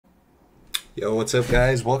Yo, what's up,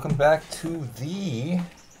 guys? Welcome back to the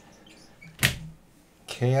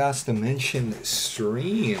Chaos Dimension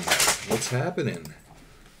stream. What's happening?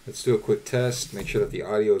 Let's do a quick test. Make sure that the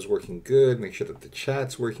audio is working good. Make sure that the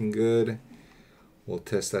chat's working good. We'll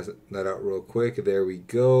test that out real quick. There we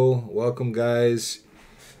go. Welcome, guys.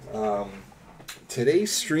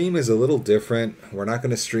 Today's stream is a little different. We're not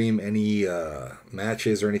going to stream any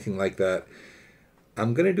matches or anything like that.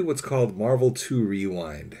 I'm going to do what's called Marvel 2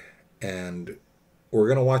 Rewind. And we're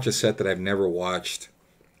going to watch a set that I've never watched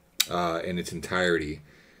in its entirety.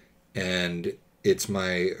 And it's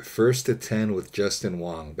my first to 10 with Justin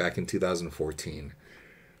Wong back in 2014.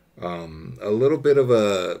 A little bit of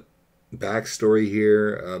a backstory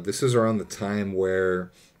here. This is around the time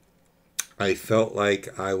where I felt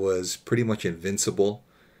like I was pretty much invincible,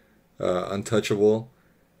 untouchable.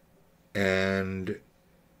 And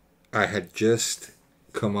I had just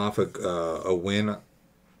come off a win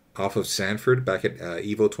off of Sanford back at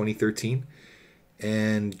Evo 2013,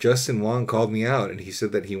 and Justin Wong called me out and he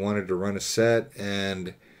said that he wanted to run a set,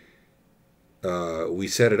 and we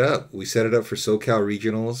set it up. We set it up for SoCal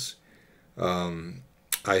Regionals.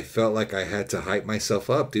 I felt like I had to hype myself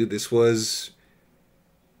up, dude. This was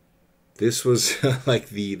like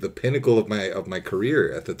the pinnacle of my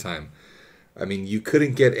career at the time. I mean, you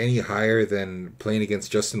couldn't get any higher than playing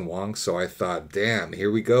against Justin Wong, so I thought, damn,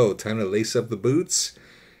 here we go. Time to lace up the boots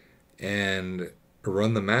and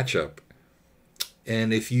run the matchup.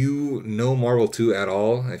 And if you know Marvel 2 at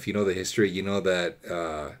all, if you know the history, you know that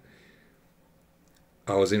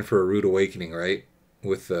I was in for a rude awakening, right?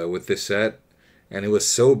 With this set. And it was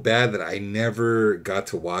so bad that I never got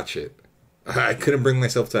to watch it. I couldn't bring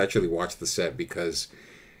myself to actually watch the set because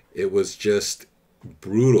it was just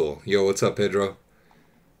brutal. Yo, what's up, Pedro?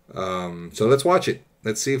 So let's watch it.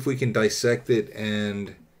 Let's see if we can dissect it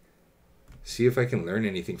and see if I can learn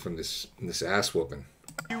anything from this ass whooping.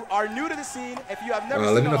 You are new to the scene. If you have never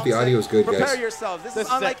seen let me know if the audio is good, guys. Prepare yourselves. This is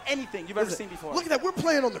unlike anything you've ever seen before. Look at that. We're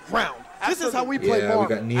playing on the ground. Absolutely. This is how we play Marvel. We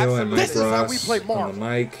got Neo and Mike This is how we Ross play Marvel. on the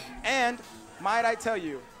mic. And might I tell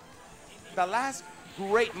you, the last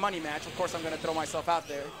great money match, of course I'm going to throw myself out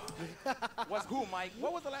there, was who, Mike?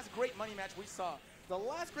 What was the last great money match we saw? The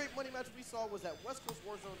last great money match we saw was at West Coast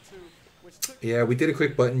Warzone 2, which took... Yeah, we did a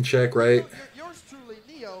quick button check, right? Yours truly,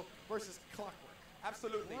 Neo versus Clockwork.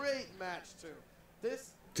 Absolutely. Great match, too.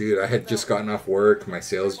 This... Dude, I had just gotten off work, my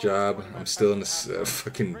sales job. I'm still in the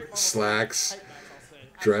fucking slacks,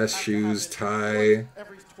 dress, shoes, tie.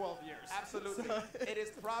 Every 12 years. Absolutely. It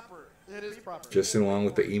is proper. It is proper. Justin Wong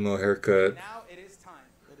with the emo haircut. Now it is time.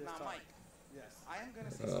 It is now, time. Mike. Yes. I am going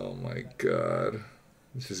to say Oh my god.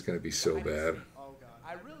 This is going to be so bad. Oh, God.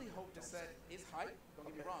 I really hope the set is hype. Don't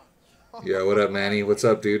get me wrong. Yeah, what up, Manny? What's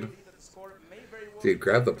up, dude? The score may very well Dude,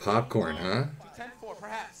 grab the popcorn, huh? 10-4,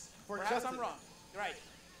 perhaps. Perhaps Justin. I'm wrong. Right.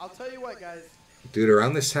 I'll tell you what, guys. Dude,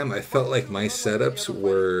 around this time, I felt like my setups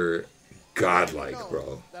were godlike,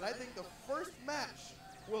 bro. That I think the first match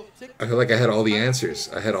will tick... I feel like I had all the answers.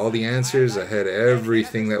 I had all the answers. I had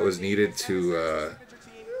everything that was needed to... Here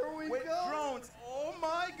we With go. drones. Oh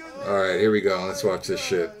my goodness. Alright, here we go. Let's watch this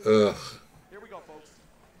shit. Ugh. Here we go, folks.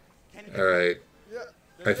 Alright. Yeah.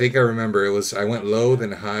 I think I remember. It was... I went low,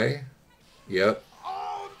 then high. Yep.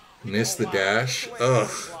 Missed the dash. Ugh.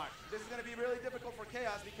 This is going to be really difficult for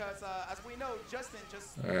Chaos because, as we know, Justin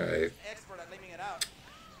just Alright. expert at leaving it out.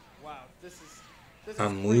 Wow, this is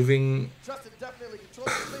I'm crazy. moving... Justin definitely controls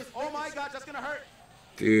the space. Oh my God, that's going to hurt.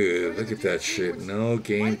 Dude, look at that shit. No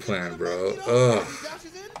game plan, bro. Ugh.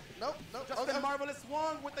 Nope, nope. Justin Marvelous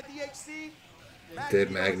Wong with the DHC.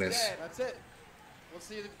 Dead Magnus. That's it. We'll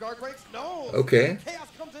see if the guard breaks. No. Okay. Chaos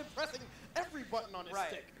comes in pressing every button on his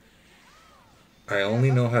stick. I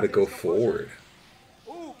only know how to go forward.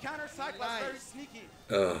 Ooh, counter Cyclops, very sneaky.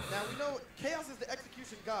 Ugh. Now we know Chaos is the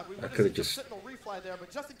execution god. We would coulda have just just- Sentinel refly there,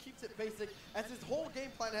 but Justin keeps it basic, as his whole game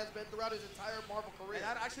plan has been throughout his entire Marvel career.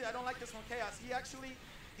 And I don't like this one, Chaos. He actually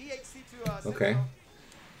DHC to Okay.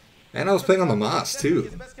 And I was playing on the Moss, too.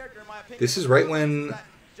 His best character, in my opinion. This is right when...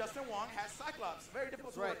 Justin Wong has Cyclops. Very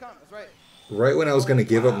difficult to overcome. That's right. Right when I was going to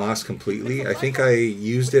give up Moss completely. I think I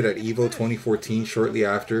used it at Evo 2014 shortly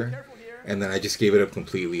after. And then I just gave it up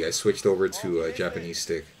completely. I switched over to a Japanese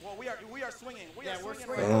stick. Well, we are swinging. We're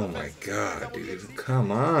swinging. Oh my god, dude.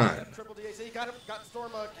 Come on. Triple DHC got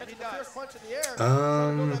Storm catching the fierce punch in the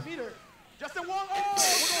air. Justin Wong. Oh, We're going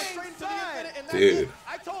straight into the infinite, and that's Dude. it.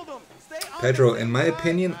 I told him. Stay on Pedro, the in my same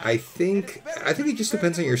opinion, side. I think it just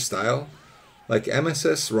depends on your style. Like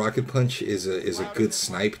MSS Rocket Punch is a good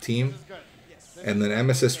snipe team. And then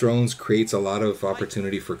MSS Drones creates a lot of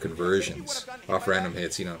opportunity for conversions off random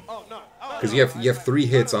hits, you know. Oh, no. Because you have 3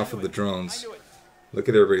 hits off of the drones. Look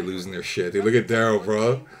at everybody losing their shit, dude. Look at Daryl,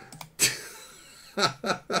 bro.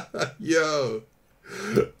 Yo.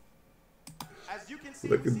 As you can see,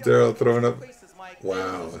 Look we at see a Daryl lot of throwing up. faces, Mike.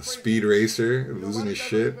 Wow, a speed racer, losing his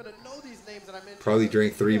shit. Probably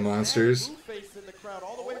drank 3 monsters. Blueface in the crowd,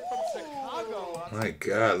 all the way from Chicago. My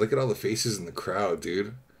God, look at all the faces in the crowd,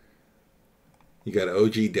 dude. You got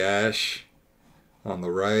OG Dash on the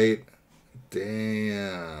right.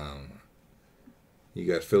 Damn.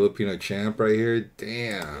 You got Filipino Champ right here.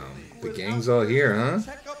 Damn. The gang's all here, huh?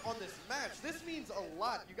 Check up on this match. This means a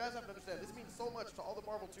lot. You guys have to understand. This means so much to all the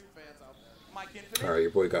Marvel 2 fans out there. Mike Infinite. All right,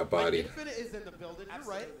 your boy got bodied. Infinite is in the building. You're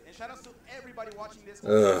right. And shout out to everybody watching this.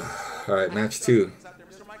 All right, match 2.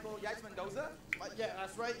 Mr. Michael Yikes Mendoza. Yeah,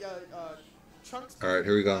 that's right. Chunks. All right,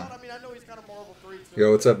 here we go. I mean, I know he's kind of Marvel 3 too.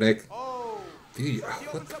 Yo, what's up, Nick? Oh. Dude,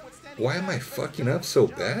 what the, why am I fucking up so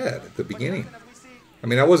bad at the beginning? I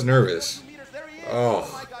mean, I was nervous.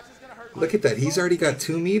 Oh, look at that. He's already got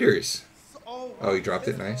 2 meters. Oh, he dropped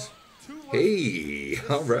it. Nice. Hey,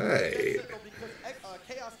 all right.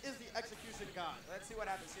 Khaos is the execution god. Let's see what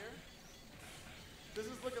happens here. This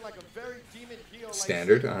is looking like a very demon heel.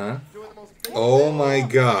 Standard, Oh my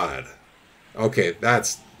God. Okay,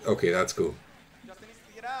 that's cool. Justin needs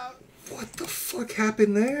to get out. What the fuck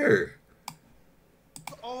happened there?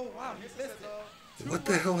 Oh wow, he missed it. What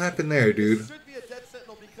the hell happened there, dude? This should be a dead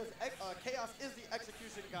sentinel because Khaos is the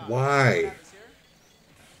execution god. Why?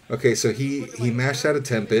 Okay, so he mashed out a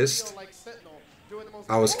Tempest.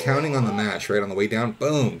 I was counting on the mash, right? On the way down.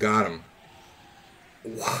 Boom, got him.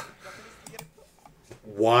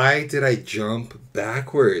 Why did I jump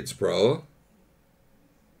backwards, bro?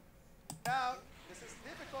 This is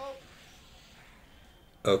difficult.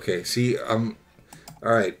 Okay, see,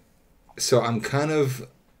 alright. So I'm kind of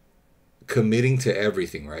committing to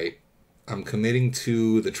everything, right? I'm committing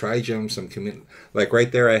to the tri-jumps. I'm committing, like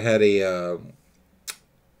right there I had I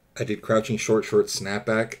did crouching short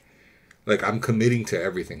snapback. Like, I'm committing to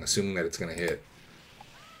everything, assuming that it's going to hit.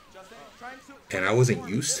 And I wasn't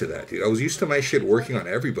used to that, dude. I was used to my shit working on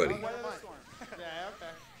everybody. Yeah, okay.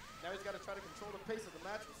 Now he's got to try to control the pace of the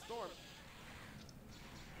match with Storm.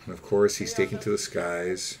 And of course, he's taking to the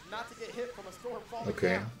skies. Not to get hit from a storm falling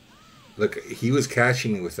Okay. down. Look, he was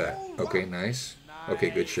catching me with that. Okay, nice.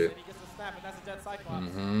 Okay, good shit. And he gets a snap, and that's a dead Cyclops.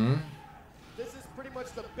 Mm-hmm. This is pretty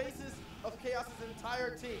much the basis of Khaos'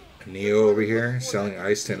 entire team. Neo over here, selling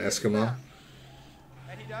ice to an Eskimo.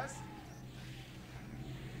 And he does.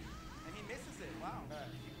 And he misses it. Wow.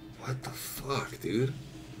 What the fuck, dude?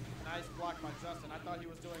 Nice block by Justin. I thought he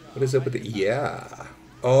was doing a... What is up with the... Yeah.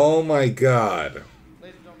 Oh my God.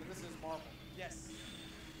 Ladies and gentlemen, this is Marvel. Yes.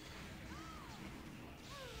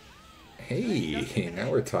 Hey,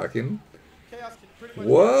 now we're talking. Khaos can pretty much...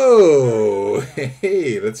 Whoa!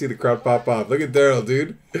 Hey, let's see the crowd pop off. Look at Daryl,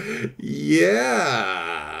 dude.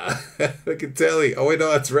 Yeah! Look at Telly. Oh, wait,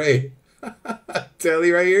 no, that's Ray.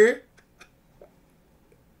 Telly right here.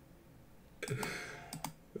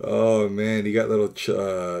 Oh, man, you got little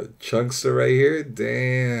Chunkster right here.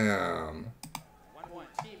 Damn. 1-1.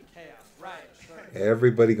 Team Khaos. Right.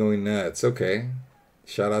 Everybody going nuts. Okay.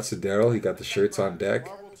 Shout outs to Daryl. He got the shirts on deck.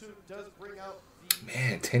 Marvel 2 does bring out the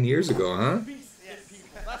Man, 10 years ago, huh? beast in people.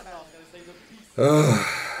 That's what I was going to say. The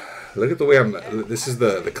beast. Look at the way I'm. This is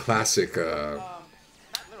the classic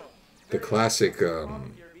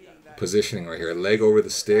positioning right here. Leg over the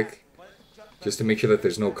stick, just to make sure that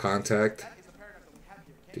there's no contact.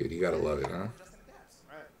 Dude, you gotta love it, huh?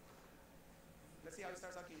 Let's see how he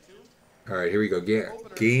starts out game 2. All right, here we go.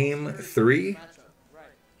 Game 3.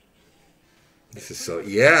 This is so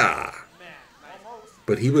yeah.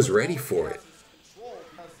 But he was ready for it.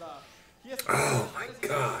 Oh my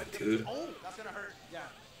God, dude. That's gonna hurt. Yeah.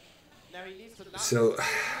 Now he needs to not So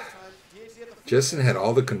Justin had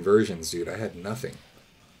all the conversions, dude. I had nothing.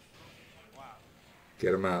 Wow.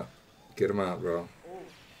 Get him out. Get him out, bro.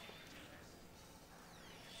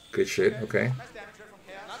 Good shit. Okay. Nice damage there from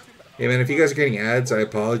Khaos. Hey man, if you guys are getting ads, I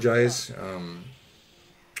apologize. I'm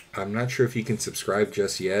not sure if you can subscribe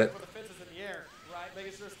just yet. put the fences in the air. Right.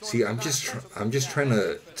 Making sure Storm See, I'm just trying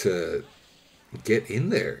to get in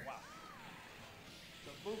there.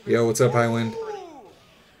 Yo, what's up, Highwind?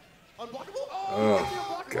 Unblockable?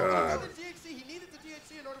 Oh God. He needed the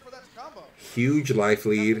DHC in order for that to combo. Huge life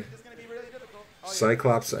lead. It's gonna be really difficult.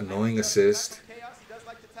 Cyclops annoying assist. Khaos, he does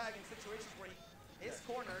like to tag in situations where he is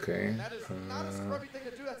cornered. Okay. That is not a scrubby thing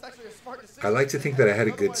to do. That's actually a smart decision. I like to think that I had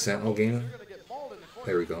a good Sentinel game. You're gonna get mauled in the corner.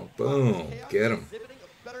 There we go. Boom. Get him. Exhibiting a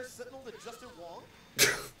better Sentinel than Justin Wong.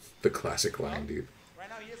 The classic line, dude. Right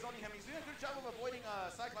now he is owning him. He's doing a good job of avoiding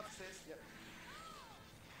Cyclops assist. Yep.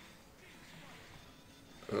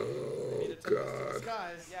 Oh God.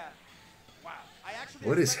 Skies. Yeah. Wow. I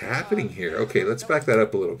What is happening here? Okay, let's back that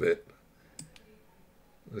up a little bit.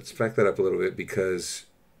 Let's back that up a little bit because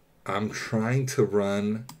I'm trying to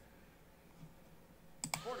run.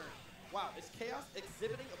 Wow, is Khaos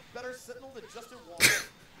exhibiting a better Sentinel than Justin Wong?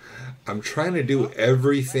 I'm trying to do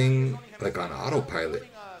everything like on autopilot.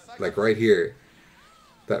 Like right here.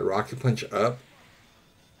 That rocket punch up.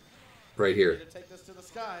 Right here.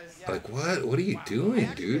 Like what? What are you doing,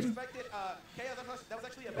 dude?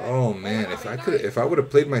 Oh man, if I would have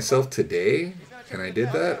played myself today and I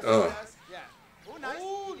did that, oh.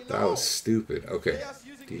 That was stupid. Okay.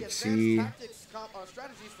 DC.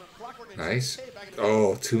 Nice.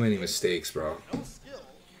 Oh, too many mistakes, bro.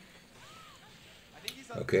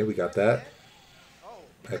 Okay, we got that.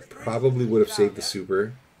 I probably would have saved the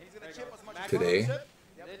super today.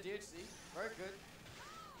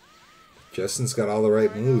 Justin's got all the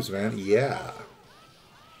right moves, man. Yeah.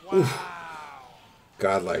 Oof.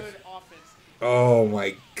 Godlike. Oh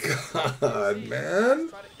my god, man.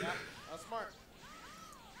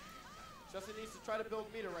 Justin needs to try to build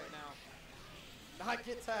meter right now. Not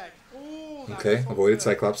get tagged. Ooh, okay, avoided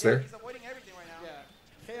Cyclops there. He's avoiding everything right now.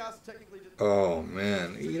 Yeah. Khaos technically just... Oh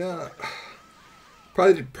man, you know,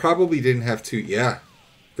 probably didn't have to. Yeah,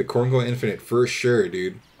 the Corngo Infinite for sure,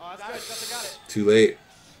 dude. Oh, that's good. Justin got it. Too late.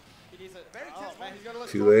 He needs it. Oh, man, he's gonna let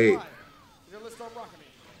Too late. He's gonna let Storm rock me.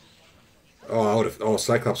 Oh, I would have. Oh,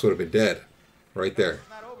 Cyclops would have been dead, right there. This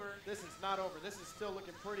is not over. This is not over. This is still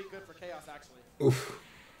looking pretty good for Khaos, actually. Oof.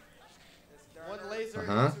 One laser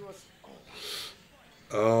Uh-huh. into us.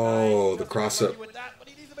 Oh, nice. the cross up. With that, but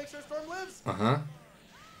he needs to make sure Storm lives. Uh-huh.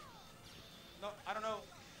 No, I don't know.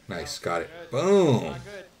 Nice, got it. Good. Boom. Not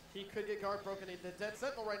good. He could get guard broken. He's the dead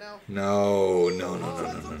Sentinel right now. No, no, no, Oh, no, no,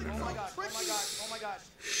 that's no, something no, Oh no. my gosh, oh my gosh, oh my gosh.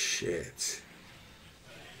 Shit.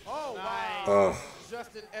 Oh, wow. Oh.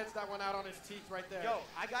 Justin edged that one out on his teeth right there. Yo,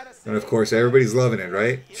 I gotta say. And of course, everybody's loving it,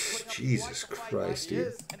 right? Jesus Christ, He dude.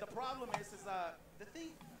 is, and the problem is the thing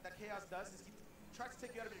that Khaos does is he tries to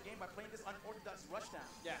take you out of your game by playing this unorthodox rushdown.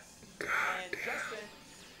 Yes. And Justin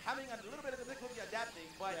having a little bit of difficulty adapting,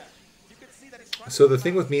 but you can see that he's trying. So the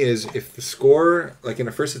thing with me is, if the score, like in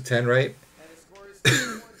a first of 10, right? And his score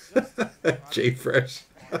is Jay Fresh.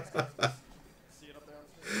 See it up there on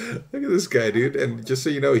the screen. Look at this guy, dude. And just so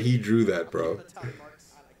you know, he drew that, bro. The top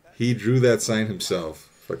marks. I like that. He drew that sign himself.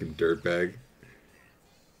 Fucking dirtbag.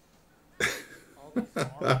 All the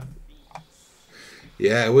far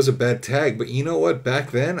Yeah, it was a bad tag. But you know what?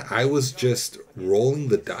 Back then, I was just rolling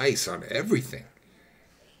the dice on everything.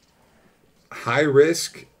 High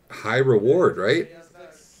risk, high reward, right?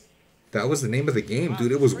 That was the name of the game,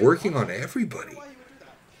 dude. It was working on everybody. Why he would do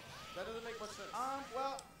that? That doesn't make much sense.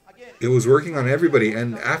 Well, again, It was working on everybody.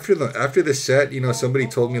 And after the set, you know, somebody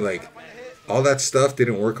told me like all that stuff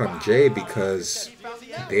didn't work on Jay because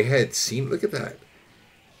they had seen. Look at that.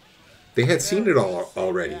 They had seen it all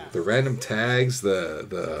already. The random tags,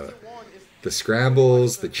 the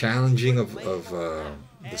scrambles, the challenging of the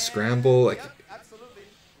scramble. Like Absolutely.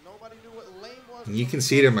 Nobody knew what lane was. you can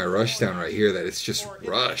see it in my rushdown right here that it's just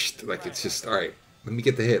rushed. Like it's just all right. Let me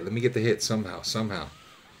get the hit. Let me get the hit somehow. he's gonna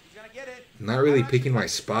get it. I'm not really picking my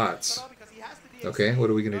spots. Because he has to be Okay, what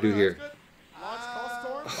are we gonna do here? Launch call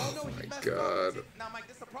Storm. Oh, no, Oh he my messed god. up. Now, Mike,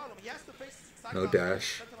 this is the problem. He has to face No Cyclops,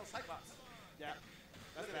 dash. Sentinel Cyclops. Yeah.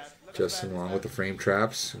 That's bad. That's Justin bad. Wong with the frame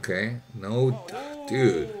traps. Okay. No,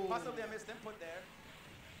 dude. Possibly a missed input there.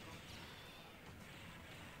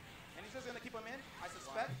 And he's just gonna keep him in, I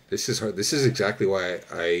suspect. This is hard. This is exactly why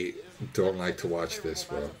I don't like to watch this,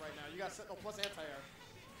 bro. Right now. You got Sentinel plus anti-air.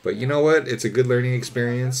 But you know what? It's a good learning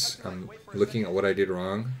experience. I'm looking at what I did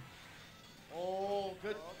wrong. Oh,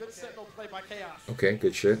 good Sentinel play by Khaos. Okay,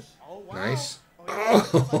 good shit. Oh, wow. Nice.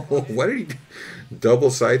 Oh, what did he do? Double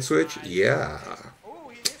side switch? Yeah. Oh,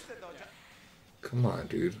 he missed it though. Come on,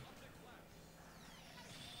 dude.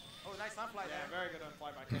 Oh, nice on fly Yeah, there. very good on fly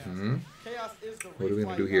by Khaos. Hmm. Chaos is the What are we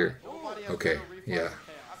gonna refly do here? god. Nobody has Okay, better refly yeah. than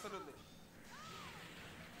Khaos. Absolutely.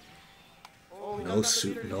 Oh, he No doesn't have the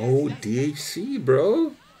suit. meter. No DHC,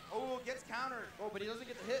 bro. Oh, gets countered. Oh, but he doesn't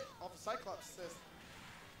get the hit off the Cyclops assist.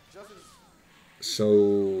 Justin's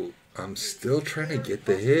So I'm still trying to get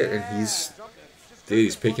the hit, and he's, jumping. dude,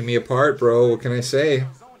 he's picking me apart, bro. What can I say? Zone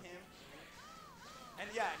him. And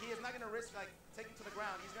yeah, he is not gonna risk like taking to the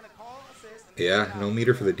ground. He's gonna call assist. And Yeah, get no out.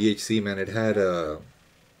 meter for the DHC, man. It had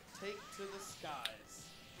Take to the skies.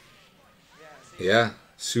 Yeah, see, yeah,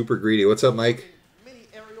 super greedy. What's up, Mike? Mini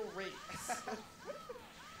aerial race.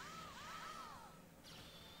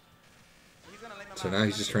 he's gonna lay him So out. now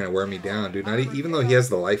he's just trying to wear me down, dude. Not even though he has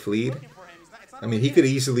the life lead. Looking for him. It's not I mean, he could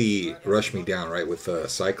easily rush me down, right, with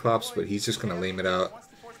Cyclops, but he's just gonna lame it out. Wants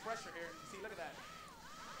to force pressure here. See, look at that.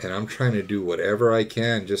 And I'm trying to do whatever I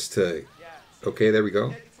can just to... Okay, there we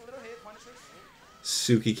go.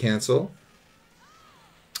 Suki cancel.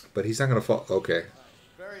 But he's not going to fall. Okay.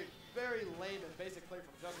 Very, very lame and basic play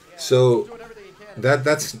from Justin. So Doing everything he can.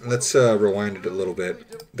 let's rewind it a little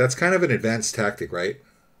bit. That's kind of an advanced tactic, right?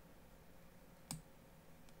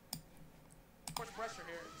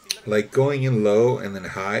 Like going in low and then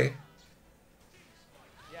high.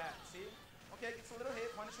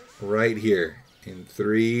 Right here. In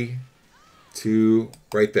 3, 2,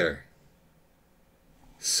 right there.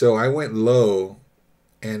 So I went low,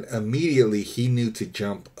 and immediately he knew to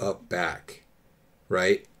jump up back,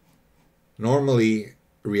 right? Normally,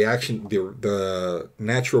 the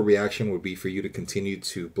natural reaction would be for you to continue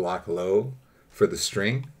to block low for the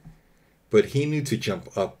string, but he knew to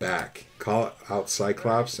jump up back, call out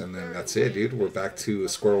Cyclops, and then that's it, dude. We're back to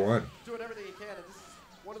square one. Doing everything he can, and this is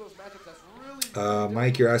one of those matchups that's really.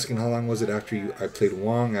 Mike, you're asking how long was it after I played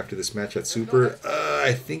Wong after this match at Super?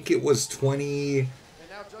 I think it was 20. And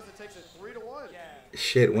now Justin takes it 3-1.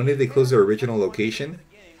 Shit, when did they close their original location?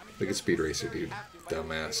 Look at Speed Racer, dude.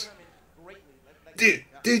 Dumbass. Dude.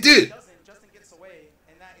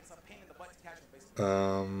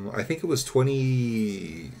 I think it was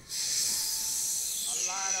 20.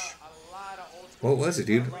 What was it,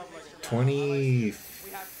 dude?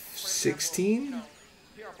 2016?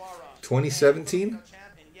 2017?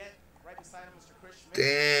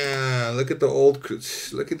 Damn, look at the old...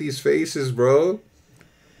 Look at these faces, bro.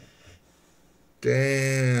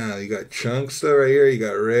 Damn, you got Chunkster right here. You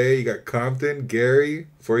got Ray. You got Compton, Gary,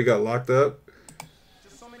 before he got locked up.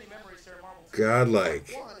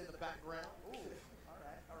 Godlike.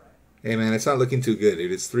 Hey, man, it's not looking too good,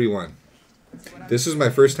 dude. It's 3-1. This is my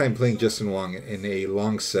first time playing Justin Wong in a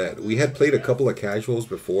long set. We had played a couple of casuals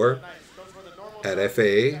before at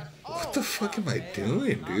FAA. What the fuck am I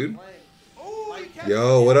doing, dude?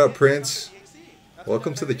 Yo, what up, Prince?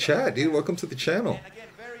 Welcome to the chat, dude. Welcome to the channel.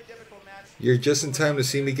 You're just in time to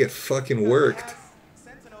see me get fucking worked.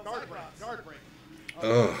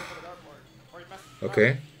 Oh.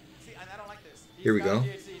 Okay. Here we go.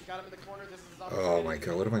 Oh my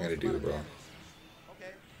god, what am I going to do, bro?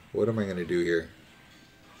 What am I going to do here?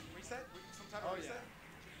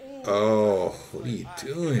 Oh, what are you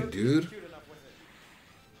doing, dude?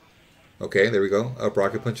 Okay, there we go. Up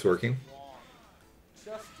rocket punch is working.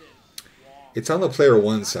 It's on the player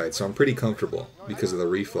 1 side, so I'm pretty comfortable because of the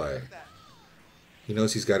refly. He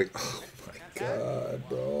knows he's got to... Oh my god,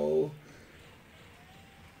 bro.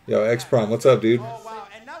 Yo, X-Prom, what's up, dude?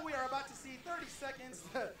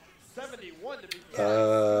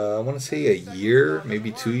 I want to say a year,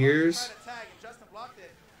 maybe 2 years.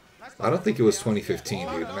 I don't think it was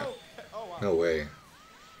 2015, dude. No way.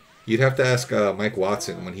 You'd have to ask Mike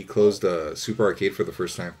Watson when he closed Super Arcade for the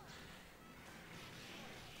first time.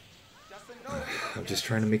 I'm just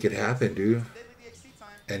trying to make it happen, dude.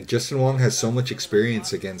 And Justin Wong has so much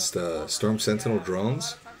experience against Storm Sentinel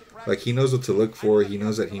drones. Like, he knows what to look for. He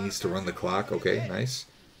knows that he needs to run the clock. Okay, nice.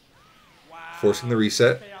 Forcing the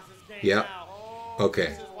reset. Yeah.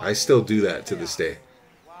 Okay. I still do that to this day.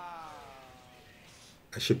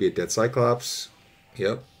 I should be a dead Cyclops.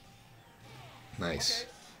 Yep. Nice.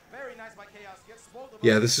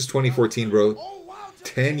 Yeah, this is 2014, bro.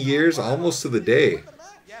 10 years, almost to the day.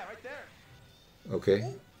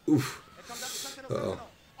 Okay. Oof. Uh-oh.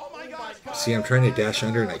 See, I'm trying to dash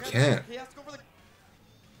under and I can't.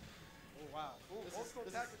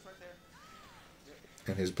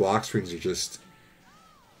 And his block strings are just...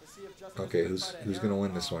 Okay, who's gonna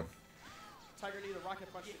win this one?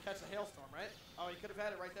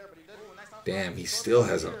 Damn, he still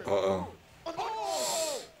has a... Uh-oh.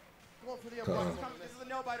 This is a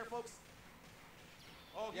nail biter, folks.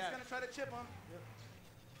 Oh, he's gonna try to chip him.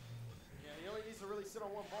 Yeah, he only needs to really sit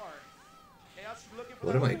on one bar.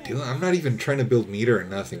 What am I doing? I'm not even trying to build meter or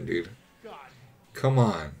nothing, dude. Come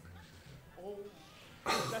on.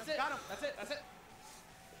 That's it. Got him. That's it. That's it.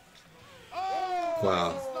 Oh!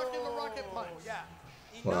 Wow. Stuck in the rocket punch. Yeah.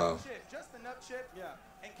 Wow. Chip, just enough chip. Yeah.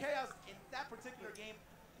 And Khaos in that particular game,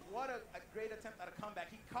 what a great attempt at a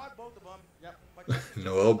comeback. He caught both of them. Yep.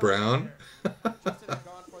 Noel Brown.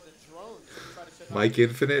 Mike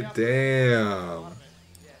Infinite. Damn.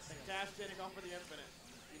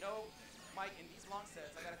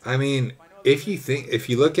 I mean, if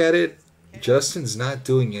you look at it, Justin's not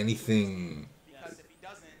doing anything.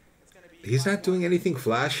 He's not doing anything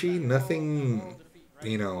flashy, nothing,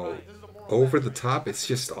 you know, over the top. It's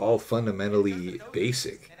just all fundamentally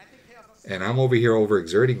basic. And I'm over here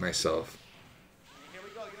overexerting myself,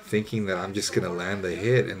 thinking that I'm just going to land the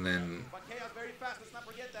hit and then,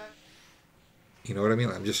 you know what I mean?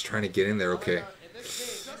 I'm just trying to get in there. Okay.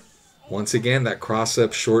 Once again, that cross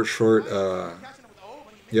up short. Yo,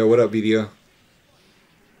 what up, video?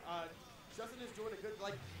 Justin is doing a good.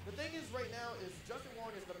 Like the thing is, right now is Justin Wong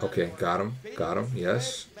is the. Okay, got him. Got him.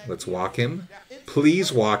 Yes. Let's walk him.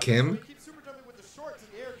 Please walk him. He keeps super jumping with the shorts in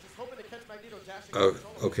the air, just hoping to catch Magneto dashing. Oh,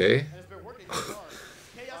 okay. And it's been working so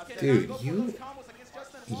hard. Dude,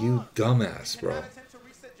 you dumbass, bro.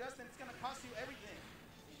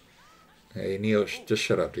 Hey, Neo, just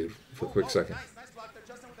shut up, dude, for a quick second. I'll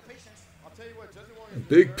tell you what, Justin Wong is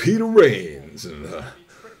Big Peter Reigns and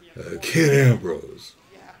Kid Ambrose.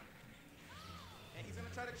 Yeah. And he's going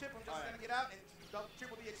to try to chip him. Just going to get out and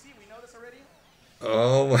triple DHC. We know this already.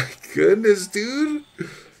 Oh my goodness, dude.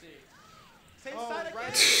 Same side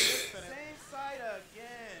again. Same side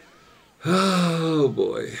again. Oh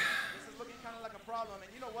boy. This is looking kind of like a problem. And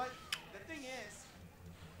you know what? The thing is,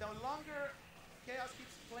 the longer Khaos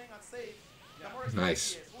keeps playing on safe, the more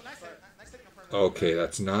Nice. he is. Ooh, nice take in front of Okay,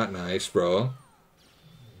 that's not nice, bro.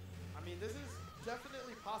 I mean, this is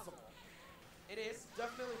definitely possible. It is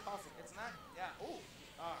Definitely possible. It's not. Yeah. Ooh.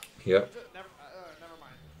 Yep. Never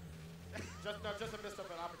mind. Just a missed up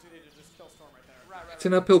an opportunity to just kill Storm right there. Right. It's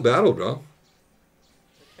an uphill battle, bro.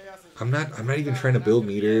 The Chaos is I'm not even trying to build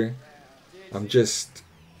meter. I'm just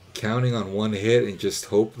counting on one hit and just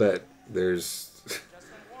hope that there's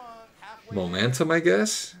momentum, I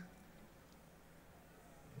guess.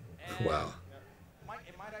 Wow. Might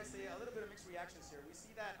I say a little bit of mixed reactions here. We see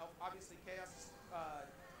that obviously Khaos'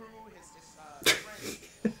 crew, his friends,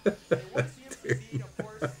 they want to see him succeed, of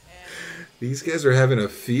course. And These guys are having a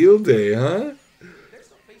field day, huh? there's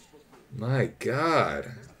some Facebook group. My God.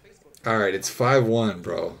 There's some Facebook group. All right, it's 5-1,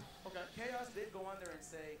 bro. Okay. Khaos did go on there and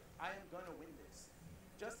say, I am going to win this.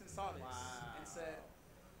 Justin saw this and said,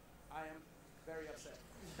 I am very upset.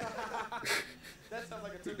 that sounds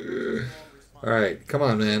like a typical Justin Wong response. All right, come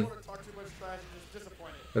on, man. Don't want to talk too much trash and just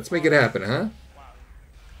disappointed. Let's make it happen, huh? Wow.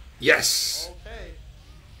 Yes. Okay.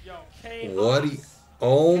 Yo, Khaos. What?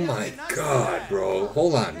 Oh my God, bro.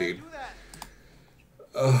 Hold on, dude. Do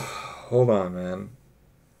that. Hold on, man.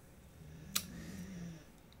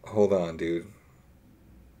 Hold on, dude.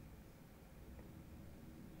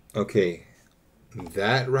 Okay,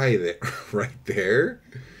 that right there, right there.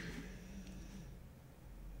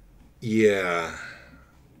 Yeah,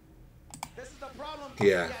 This is the problem.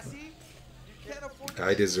 Yeah. See? You can't afford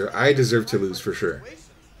I deserve to lose for sure.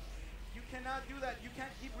 You cannot do that. You can't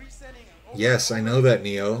keep resetting. Yes, I know that,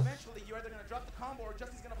 Neo. Eventually, you're either going to drop the combo or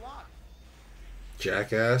Justice's going to block.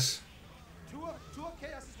 Jackass. Two of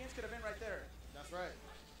Khaos' games could have been right there. That's right.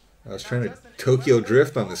 I was trying to Tokyo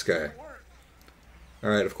drift on this guy. All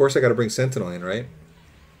right, of course I got to bring Sentinel in, right?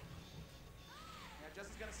 Yeah,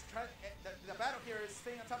 Justice going to try. The battle here is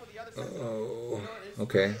staying on top of the other side. Oh,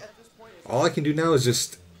 okay. At this point, it's All I can do now is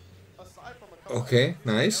just aside from a couple okay, of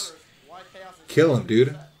nice. errors, why Khaos is Kill him,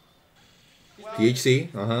 dude. He's not-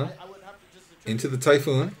 DHC, I would have to just attribute into the it to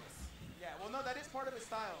Typhoon. Yeah, well, no, that is part of his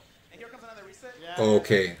style. And here comes another reset. Yeah.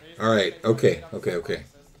 Okay, all right, okay. And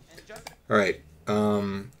Justice. All right.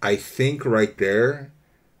 I think right there,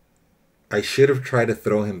 I should have tried to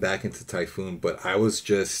throw him back into Typhoon, but I was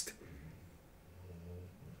just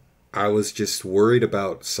worried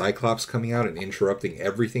about Cyclops coming out and interrupting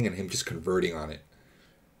everything and him just converting on it.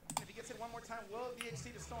 If he gets it one more time, will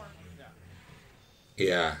DHC to Storm?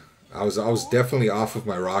 Yeah, I was definitely off of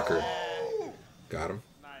my rocker. Got him.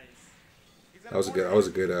 Nice. He's That was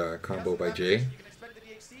a good combo by Jay. You can expect the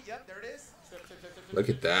DHC. Yep, there it is. Look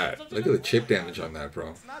at that. Look at the chip damage on that,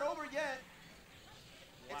 bro. It's not over yet.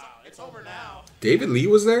 It's over now. David Lee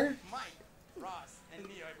was there? Mike, Ross, and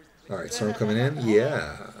Neo. All right, Storm coming in.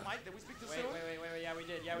 Yeah. Mike, did we speak too Wait, soon? yeah, we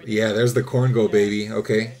did. Yeah, we did. Yeah, there's the corn go, baby.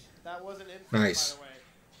 Okay. That wasn't in. Nice. By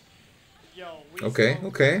the way. Yo, we Okay, spoke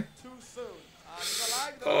okay. Too soon. He's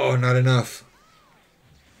alive, though. Oh, not enough.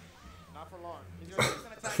 Not for long. He's gonna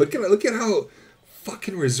attack. Look at how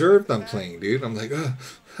fucking reserved I'm playing, dude. I'm like,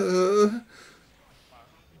 oh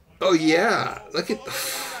yeah. Look at,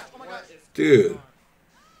 Oh my God. dude.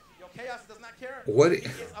 Yo, Khaos does not care. What? He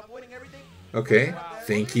is avoiding everything. Okay.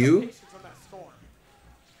 Thank you. Patience from that Storm.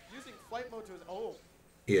 Using flight mode to his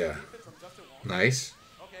Yeah. defense from Justin Wong. Nice.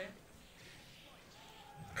 Okay.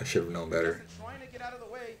 I should have known better. Justin trying to get out of the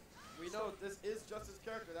way. We know this is Justice's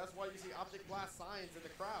character. That's why you see Optic Blast signs in the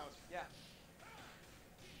crowd. Yeah.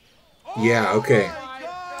 Yeah. Okay. Oh my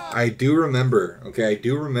God. I do remember. Okay, I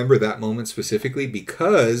do remember that moment specifically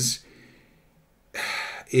because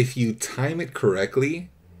if you time it correctly,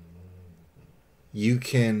 you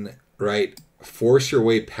can force your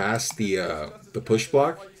way past the push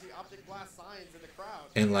block That's why you see Optic Blast signs in the crowd.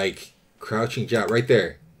 and like crouching jab right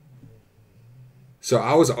there. So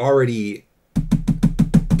I was already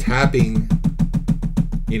tapping,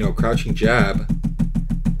 you know, crouching jab,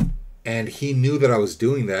 and he knew that I was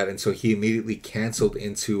doing that, and so he immediately canceled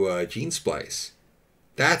into Gene Splice.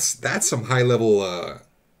 That's some high level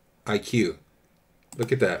IQ.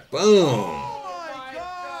 Look at that. Boom. Oh my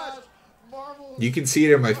gosh. Marvel. You can see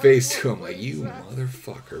it in my face too. I'm like, you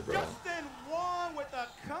motherfucker, bro. Justin Wong with a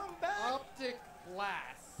comeback. Optic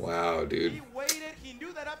blast. Wow, dude. He waited. He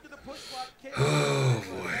knew that after the push block kick. Oh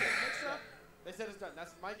boy. They said it's done.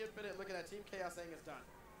 That's Mike Infinite looking at Team Chaos saying it's done.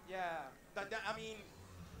 Yeah. I mean,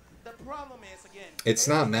 the problem is, again, It's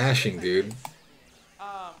not mashing, dude.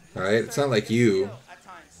 Alright, it's not like you. At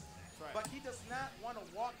times. But he does not want to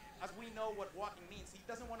walk as we know what walking means. He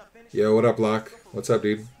doesn't want to finish. Yo, what up, Locke? What's up,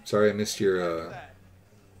 dude? Sorry I missed your Little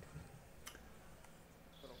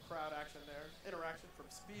crowd action there. Interaction from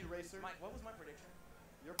Speed Racer. Mike, what was my prediction?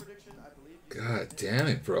 Your prediction, I believe. You God damn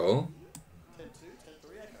it, bro. 10-2, 10-3,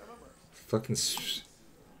 I can't remember. Fucking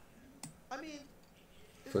I mean,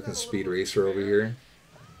 fucking Speed Racer over here.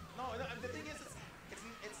 No, the thing is,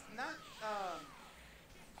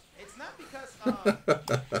 it's not because Chaos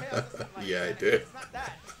doesn't like Yeah, I it. did. It's not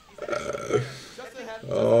that. Justin had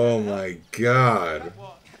Oh my god.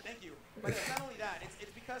 well, thank you. But it's not only that.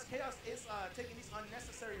 It's because Chaos is taking these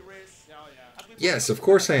unnecessary risks. Oh, yeah. Yes, of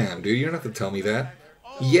course I am, dude. You don't have to tell me that.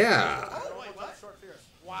 Yeah. Oh, wait, what?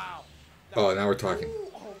 Wow. Oh, now we're talking.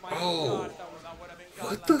 Oh my Oh. God, that would have been What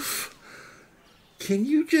godlike. the f... Can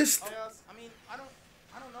you just... Chaos, I mean, I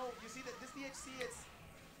don't know. You see that this DHC, it's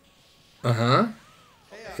Uh-huh.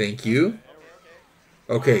 Thank you.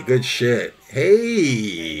 okay. Okay, good shit.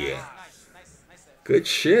 Hey! Nice. Good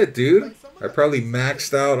shit, dude. I probably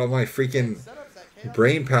maxed out all my freaking Setups that Chaos,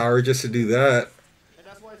 brain power just to do that. and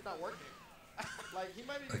that's why it's not working. Like, he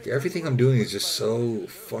might be Like, doing everything I'm doing is just so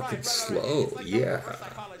fucking slow. Yeah. Yeah,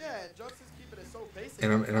 and Justin's keeping it so basic.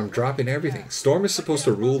 And I'm dropping everything. Storm is supposed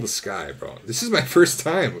to rule the sky, bro. This is my first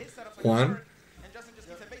time, Juan. And Justin just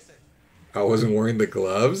keeps it basic. I wasn't wearing the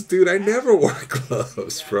gloves? Dude, I never wore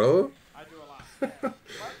gloves, bro. I do a lot.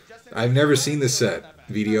 I've never seen this set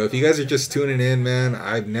video. If you guys are just tuning in, man,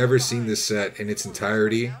 I've never seen this set in its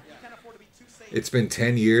entirety. You can't afford to be too safe. It's been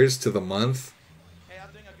 10 years to the month, Hey,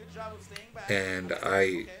 I'm doing a good job of staying back. and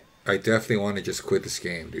I definitely want to just quit this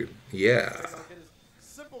game, dude. Yeah.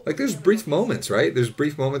 Like, there's brief moments, right? There's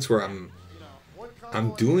brief moments where I'm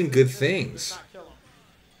doing good things.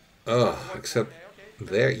 Ugh, except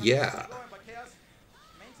there, yeah. But Chaos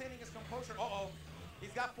maintaining his composure. Uh-oh. He's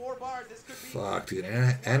got 4 bars. This could be Fuck, dude.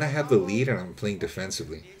 And I have the lead, and I'm playing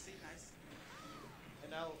defensively. DHC,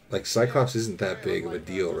 nice. Like, Cyclops isn't that big of a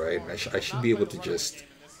deal, right? I should be able to just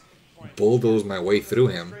bulldoze my way through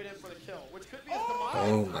him.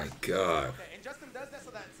 Oh my god. Okay, and Justin does that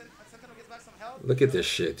so that Sentinel gets back some health. Look at this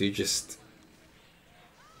shit, dude. Just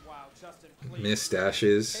Wow, Justin, please. missed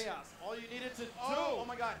dashes. Chaos. All you needed to do. Oh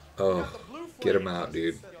my God. Oh, get him out,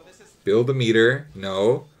 dude. Yo, this is Build a meter.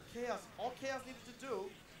 No. Chaos. All Chaos needed to do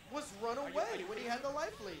was run away when he had the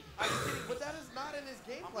life lead. But that is not in his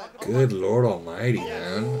game plan. Good Lord Almighty,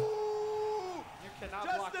 man. You cannot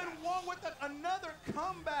block Justin that. Wong with another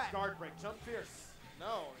comeback. Guard break. Jump fierce.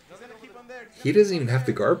 No. He's gonna keep him there. He doesn't even have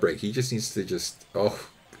to guard break. He just needs to just... Oh,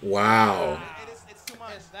 wow. It's too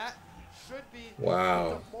much. And that should be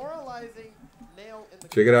Wow. demoralizing nail in the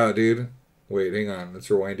Check it out, dude. Wait, hang on. Let's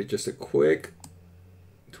rewind it just a quick...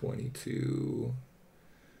 22...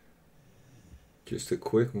 Just a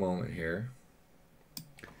quick moment here.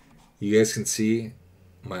 You guys can see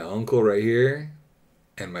my uncle right here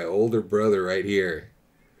and my older brother right here.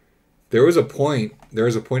 There was a point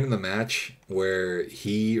in the match where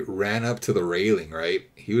he ran up to the railing, right?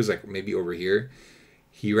 He was like maybe over here.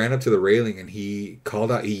 He ran up to the railing and he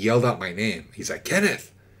yelled out my name. He's like,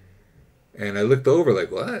 Kenneth. And I looked over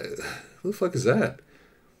like, what? Who the fuck is that?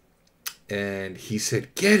 And he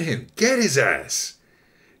said, get him. Get his ass.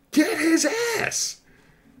 Get his ass.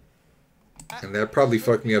 And that probably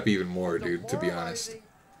fucked me up even more, dude, to be honest.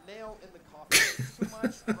 Nail in the coffin. Too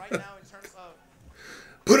much right now in terms of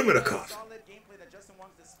Put him in a coffin. solid gameplay that Justin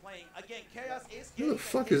Wong's displaying. Again, Chaos is Who getting the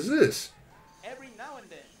fuck hit is this? every now and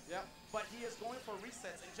then. Yep. But he is going for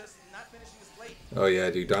resets and just not finishing his plate. Oh yeah,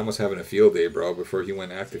 dude, Dom was having a field day, bro, before he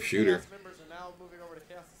went active shooter. Chaos members are now moving over to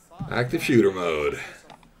Chaos' side. Active shooter mode.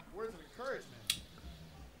 Some words of encouragement.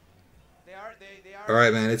 They are. All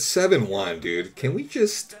right, man, it's 7-1, dude. Can we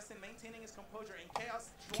just Justin maintaining his composure and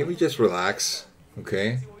Chaos. relax?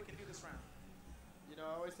 Okay. See what we can do this round. You know,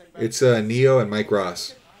 I always think back It's Neo and Mike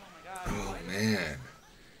Ross. Oh my God. Oh man,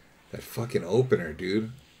 that fucking opener,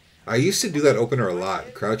 dude. I used to do that opener a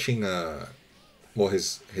lot, crouching. Well,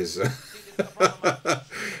 his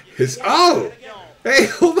oh, hey,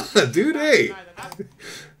 hold on, dude. Hey,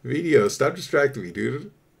 Video, stop distracting me,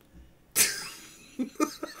 dude.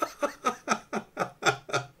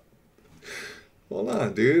 Hold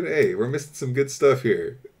on, dude. Hey, we're missing some good stuff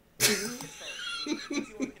here.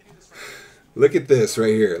 Look at this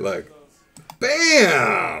right here. Look.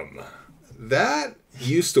 Bam! That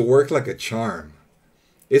used to work like a charm.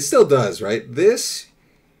 It still does, right? This,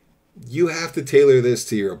 you have to tailor this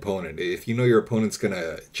to your opponent if you know your opponent's going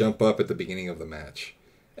to jump up at the beginning of the match.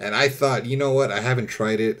 And I thought, you know what? I haven't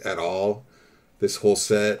tried it at all this whole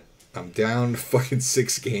set. I'm down fucking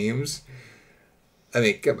 6 games. I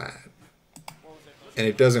mean, come on. And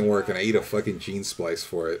it doesn't work, and I eat a fucking gene splice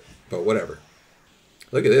for it. But whatever.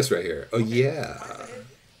 Look at this right here. Oh, yeah.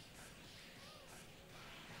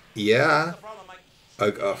 Yeah.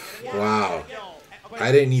 Wow.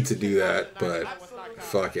 I didn't need to do that, but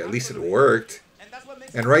fuck it. At least it worked.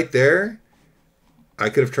 And right there, I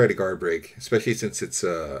could have tried a guard break, especially since it's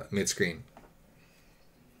mid-screen.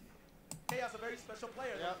 Khaos, a very special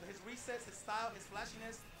player. His resets, his style, his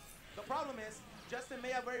flashiness. The problem is, Justin may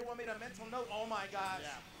have very well made a mental note. Oh my gosh.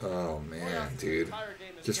 Oh man, dude.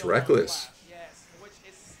 Just reckless. Yes, which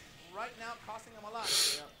is right now costing him a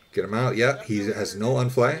lot. Get him out. Yep, he has no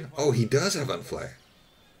unfly. Oh, he does have unfly.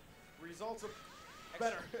 Results are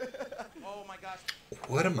better. Oh my gosh.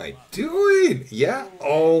 What am I doing? Yeah.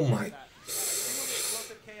 Oh my.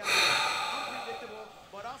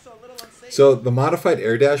 So the modified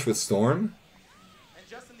air dash with Storm.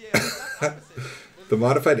 The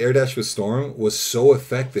modified air dash with Storm was so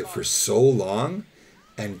effective for so long,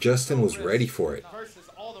 and Justin was ready for it.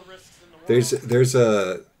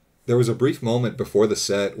 There was a brief moment before the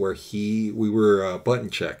set where we were button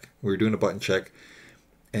check. We were doing a button check,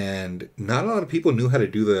 and not a lot of people knew how to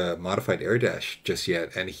do the modified air dash just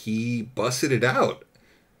yet, and he busted it out.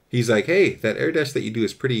 He's like, "Hey, that air dash that you do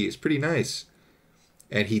is pretty nice."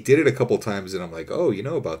 And he did it a couple times, and I'm like, "Oh, you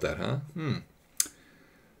know about that, huh?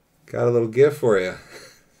 Got a little gift for you."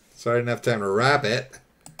 Sorry I didn't have time to wrap it.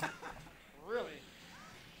 Really?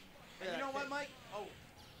 And you know what, Mike?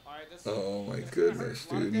 Oh my goodness,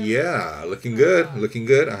 dude. Yeah, looking good. Looking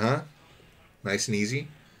good. Uh-huh. Nice and easy.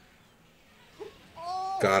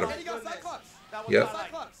 Got him. Yep.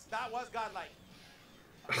 That was godlike.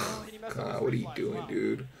 Oh, God, what are you doing,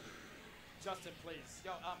 dude? Justin, please.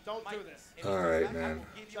 Yo, don't do this. All right, man.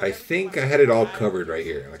 I think I had it all covered right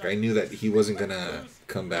here. Like, I knew that he wasn't going to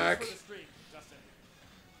come back.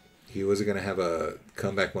 He wasn't going to have a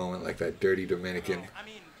comeback moment like that dirty Dominican.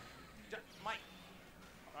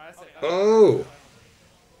 Oh!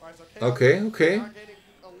 Okay.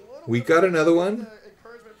 We got another one.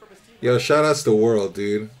 Yo, shout outs to World,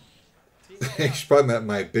 dude. He's probably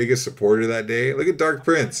my biggest supporter that day. Look at Dark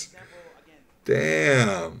Prince.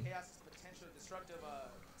 Damn.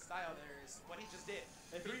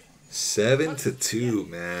 7-2,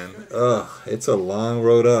 man. Ugh, it's a long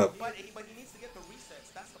road up. But he needs to get the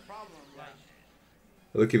resets. That's the problem.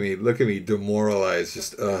 Look at me demoralized.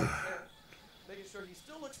 Just Making sure he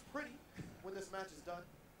still looks pretty when this match is done.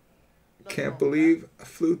 Can't believe I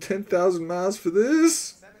flew 10,000 miles for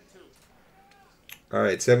this. 7-2. All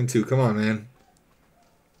right, 7-2. Come on, man.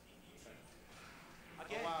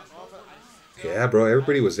 Yeah, bro.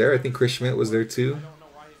 Everybody was there. I think Chris Schmidt was there too.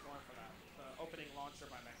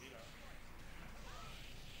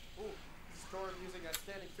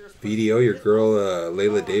 BDO, your girl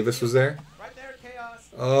Layla Davis was there.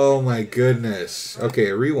 Oh my goodness.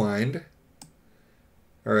 Okay, rewind.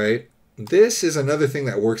 All right. This is another thing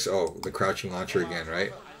that works. Oh, the crouching launcher again,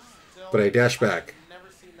 right? But I dash back.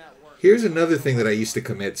 Here's another thing that I used to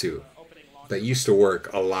commit to. That used to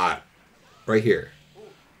work a lot. Right here.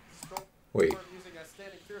 Wait.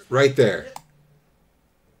 Right there.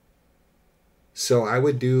 So I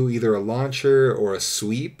would do either a launcher or a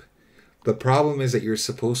sweep. The problem is that you're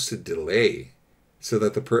supposed to delay so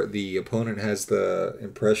that the opponent has the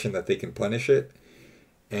impression that they can punish it.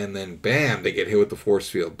 And then, bam, they get hit with the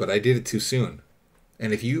force field. But I did it too soon.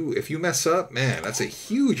 And if you mess up, man, that's a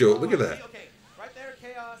huge... Look at that. Okay, right there,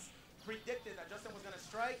 Khaos predicted that Justin was going to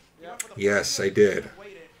strike. Yes, I did.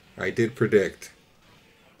 I did predict.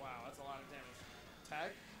 Wow, that's a lot of damage.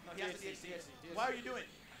 Tag? No, he has to DHC. Why are you doing?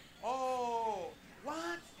 Oh,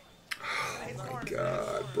 what? Oh my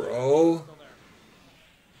God, bro.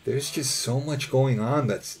 There's just so much going on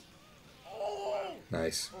that's...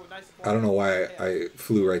 Nice. I don't know why I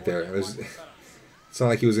flew right there. It's not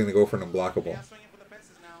like he was going to go for an unblockable.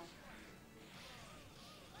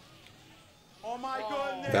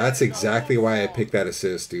 That's exactly why I picked that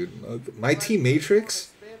assist, dude. My team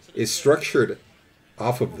matrix is structured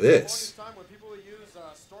off of this.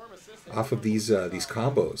 Off of these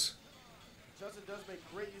combos. Justin does make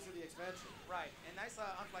great use of the expansion. Right, and nice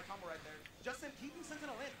unfly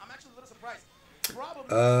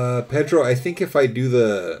Pedro, I think if I do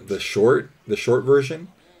the short version,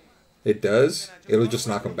 it does. It'll just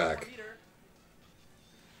knock him back.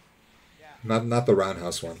 Not the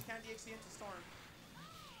roundhouse one.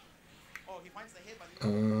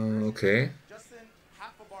 Okay.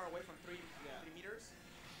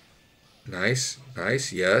 Nice,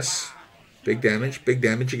 nice, yes. Big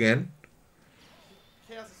damage again.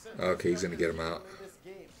 Okay, he's gonna get him out.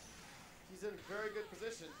 He's in very good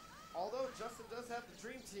position. Although Justin does have the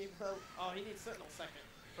dream team, oh, he needs Sentinel second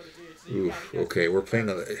for the DHC. Oof, okay, we're playing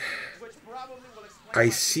a... I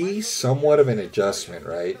see somewhat of an adjustment,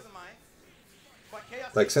 right?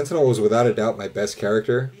 Like, Sentinel was without a doubt my best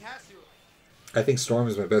character. I think Storm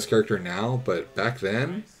is my best character now, but back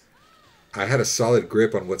then, I had a solid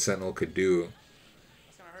grip on what Sentinel could do.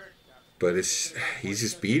 But he's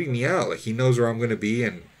just beating me out. Like, he knows where I'm going to be,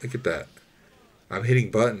 and look at that. I'm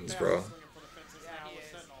hitting buttons, bro.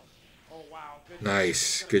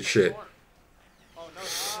 Nice. Good shit.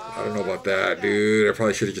 I don't know about that, dude. I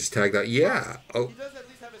probably should have just tagged out. Yeah. Oh.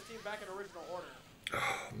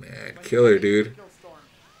 Oh, man. Killer, dude.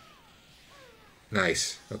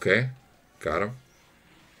 Nice. Okay. Got him.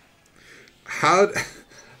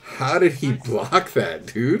 How did he block that,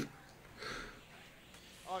 dude?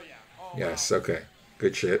 Yes, okay.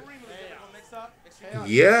 Good shit.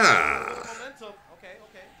 Yeah.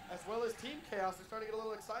 As well as Team Chaos, they're starting to get a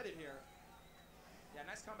little excited here. Yeah,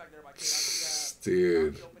 nice comeback there by Chaos.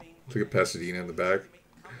 Dude. Look at Pasadena in the back.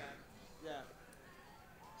 Yeah.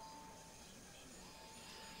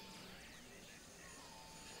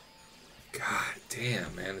 God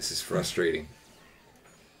damn, man, this is frustrating.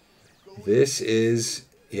 This is,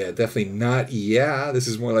 yeah, definitely not yeah. This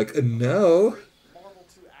is more like a no.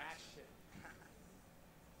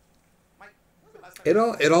 It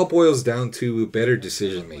all boils down to better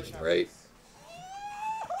decision making, right?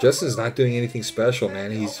 Justin's not doing anything special,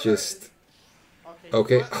 man. He's just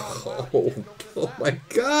okay. Oh my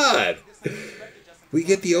God! We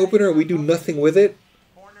get the opener. We do nothing with it.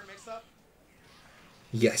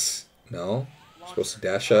 Yes. No. You're supposed to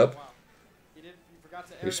dash up.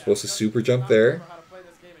 You're supposed to super jump there.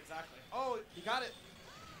 Oh, he got it.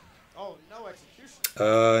 Oh, no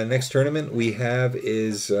execution. Next tournament we have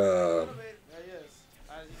is.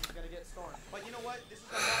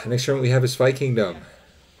 Next tournament we have is Fight Kingdom.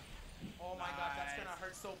 Oh my God, that's gonna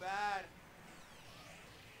hurt so bad.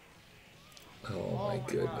 Oh my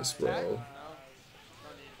goodness, bro. No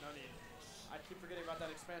need. I keep forgetting about that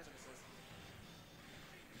expansion assist.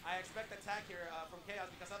 I expect a tag here from Chaos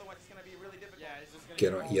because otherwise it's gonna be really difficult. Yeah, he's just gonna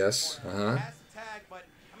Get on. Yes. He has to tag, but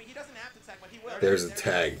I mean he doesn't have to tag, but he will. There's a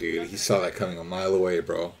tag, dude. He saw that coming a mile away,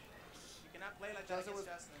 bro. You cannot play like that.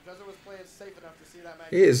 Justin was playing safe enough to see that match.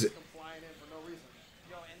 He is. Flying in for no reason.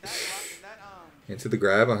 Yo, and that Into the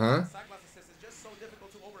grab, Cyclops assist is just so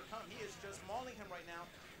difficult to overcome. He is just mauling him right now.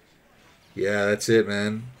 Yeah, that's it,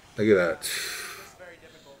 man. Look at that. It's very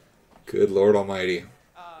difficult. Good Lord Almighty. To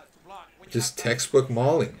block. Just textbook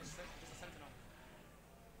mauling.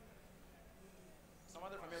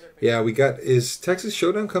 Yeah, we got. Is Texas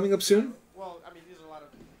Showdown coming up soon? Well, I mean, these are a lot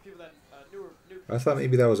of people that new. I thought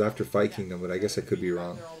maybe that was after Fight Kingdom, but I guess I could be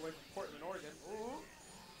wrong. They're all the way from Portland, Oregon. Ooh.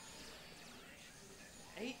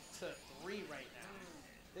 8-3 right now.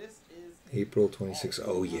 This is April 26th.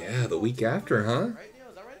 Oh yeah, the week after, huh? right, Neil?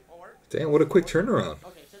 Is that right? Damn, what a quick turnaround.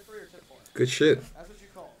 Okay, 10-3 or 10-4. Good shit. That's what you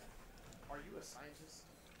call. Are you a scientist?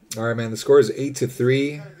 All right, man. The score is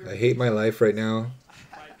 8-3. I hate my life right now.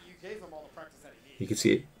 You gave him all the practice that he needed. You can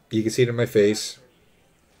see it. You can see it in my face.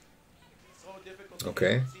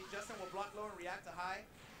 Okay.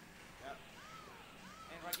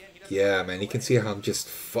 Yeah, man. You can see how I'm just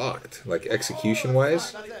fucked. Like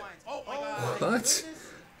execution-wise. What?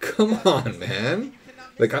 Come on, man.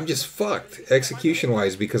 Like I'm just fucked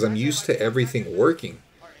execution-wise because I'm used to everything working.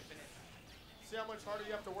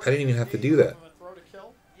 I didn't even have to do that.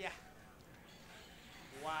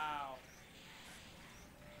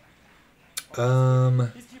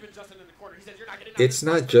 It's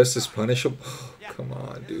not just as punishable. Oh, come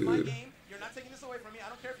on, dude. You're not taking this away from me. I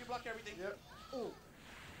don't care if you block everything. Yep. Ooh.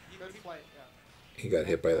 Good play. Yeah. He got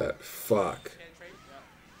hit by that. Fuck.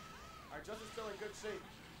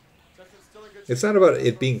 It's not about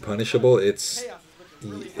it being punishable. It's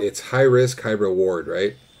high risk, high reward,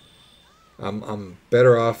 right? I'm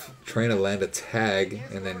better off trying to land a tag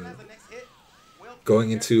and then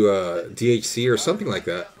going into a DHC or something like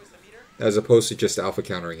that, as opposed to just alpha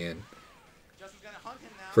countering in.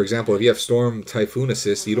 For example, if you have Storm Typhoon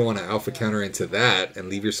assist, you don't want to alpha counter into that and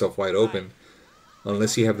leave yourself wide open,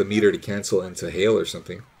 unless you have the meter to cancel into Hail or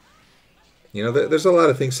something. You know, there's a lot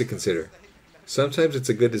of things to consider. Sometimes it's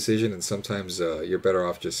a good decision, and sometimes you're better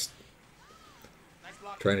off just Nice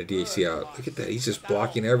block. trying to DHC out. Look at that. He's just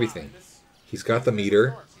blocking Wow, everything. and this- He's got the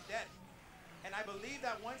meter. She's dead. And I believe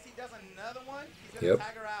that once he does another one, he's gonna Yep.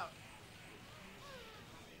 tag her out.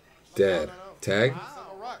 Dead. No. Tag.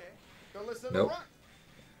 Wow, rock. Okay. Don't listen to Nope. rock.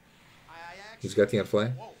 I actually. He's got the unfly.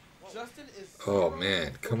 Whoa. Justin is. Oh, 0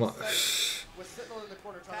 man. Come on. 47 with Sentinel in the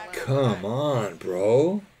corner trying to land. Come on,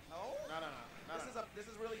 bro. No. No. This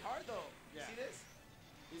is really hard though. Yeah. See this?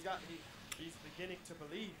 He's beginning to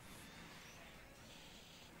believe.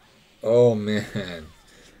 Oh, man.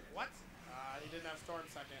 What? He didn't have Storm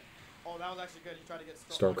second. Oh, that was actually good. He tried to get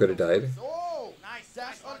Storm could have died. Oh, Nice.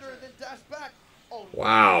 dash Nice under launcher. and then dash back. Oh,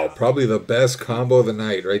 Wow. Probably the best combo of the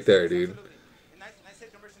night right there, dude. Absolutely. Nice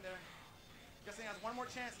hit conversion there. Justin has one more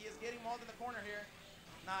chance. He is getting mauled in the corner here.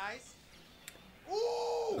 Nice.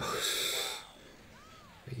 Ooh!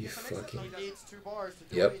 You fucking. He needs 2 bars to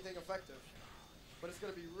do Yep. anything effective. But it's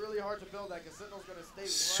going to be really hard to build that because Sentinel's going to stay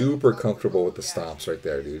Super right on top of comfortable with the Yeah. stomps right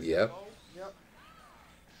there, dude. Yep. Yep.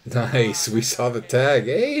 Nice. We saw the tag.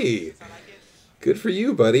 Hey. Good for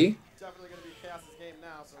you, buddy. Definitely going to be Chaos' game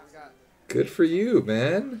now, so we got... Good for you,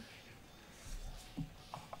 man.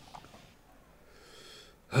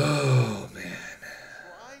 Oh, man.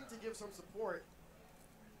 trying to give some support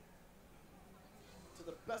to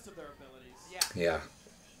the best of their abilities. Yeah.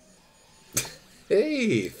 Yeah.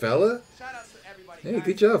 Hey, fella. Shout outs to everybody. Hey, guys.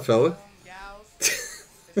 good job, fella. Gals. This is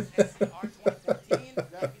SCR 2014.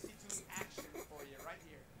 MvC2 action for you right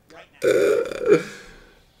here, right now.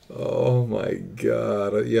 Oh my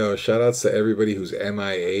god. Yo, shout outs to everybody who's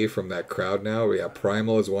MIA from that crowd now. Yeah,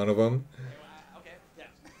 Primal is one of them. Okay. Yeah.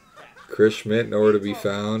 Chris Schmidt, nowhere to be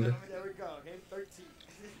found. There we go. Game 13.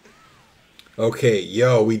 Okay,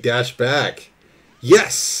 yo, we dash back.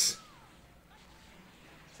 Yes!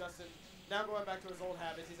 Justin, now going back to his old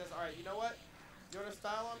habits, he says, all right, you know what? You want to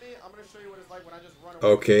style on me? I'm going to show you what it's like when I just run away.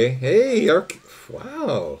 Okay. Hey,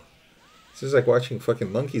 wow. This is like watching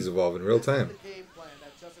fucking monkeys evolve in real time. This is the game plan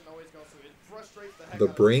that Justin always goes through. It frustrates the heck The out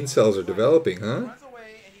of brain him. cells are developing, huh? Runs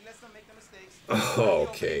away and he lets them make the mistakes. Oh,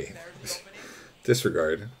 okay. There's the opening.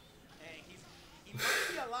 Disregard. And he might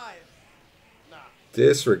be alive. Nah.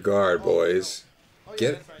 Disregard, boys. Oh, yeah,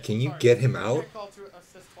 Get- that's right. can you Sorry. get him You out? can't call to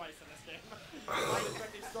assist twice in this game. I was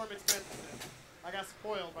expecting Storm expenses. I got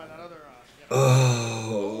spoiled by that other.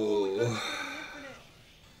 Oh.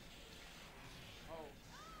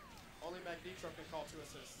 Only Magneto can call to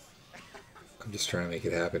assist. I'm just trying to make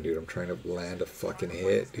it happen, dude. I'm trying to land a fucking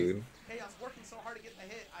hit, dude. Chaos working so hard to get the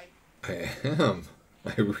hit. I am.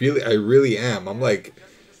 I really am. I'm like,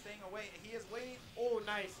 Just staying away. He is waiting. Oh,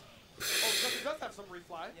 nice. Oh, Justin does have some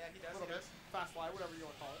refly. Yeah, he does, A little he bit. does. Fast fly, whatever you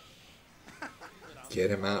want to call it. You know. get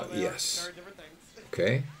him out. So they are Yes. very different things.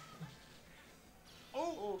 Okay.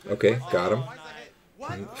 Oh, good. Okay, Oh, got him. Finds the hit.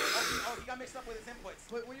 What? Oh, he got mixed up with his inputs.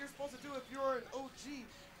 But what you're supposed to do if you're an OG,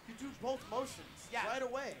 you do both motions Yeah. right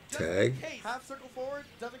away. Tag. Half circle forward,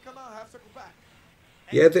 doesn't come out, half circle back.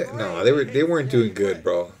 Yeah, they weren't doing good,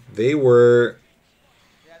 bro. They were.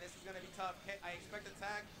 Yeah, this is gonna be tough. I expect a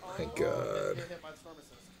tag. My God. Get hit by the storm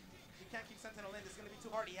assist. He can't keep Sentinel in. This is gonna be too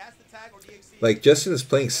hard. He has to tag or DXC. Like, Justin is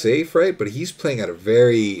playing safe, right? But he's playing at a very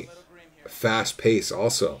A little grim here. fast pace,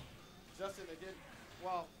 also. Justin again.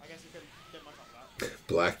 Well, I guess you couldn't get much off that.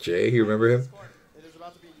 Black J, you remember him? It is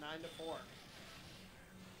about to be 9-4.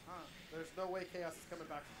 Huh. There's no way Chaos is coming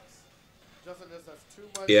back from this. Justin just has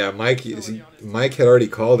too much. Yeah, utility on his Mike team. had already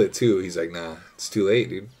called it too. He's like, nah, it's too late,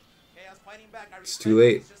 dude. Chaos fighting back. I It's respect too it.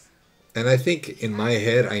 late. It's just- And I think in my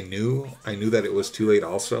head, I knew that it was too late.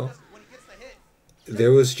 Also, when he gets the hit,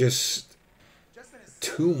 there was just Justin is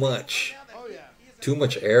too much, Oh, yeah. too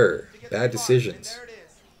much error, to get the bad hit off, decisions. And there it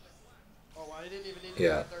is. Oh, well, he didn't even need to Yeah.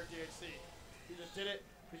 get that third DHC. He just did it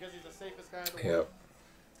because he's the safest guy in the Yep. world.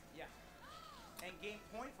 Yeah. And game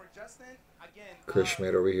point for Justin again. Chris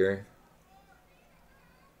Schmidt over here.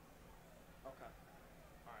 Okay.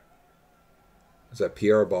 All right. Is that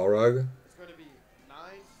PR Balrog? It's going to be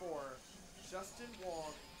 9-4. Justin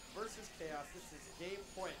Wong versus Chaos. This is game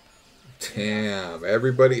point. Damn,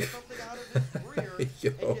 everybody. Something out of his career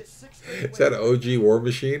Yo, and get 6 straight is that wins. OG War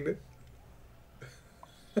Machine?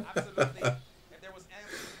 Absolutely. If there was M,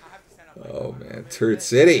 I have to stand up. Oh man, Turd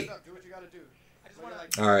City. Do what you gotta do. I just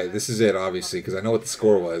want to. All right, this is it, obviously, because I know what the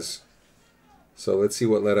score was. So let's see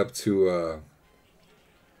what led up to. All right,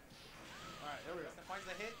 here we go. Justin finds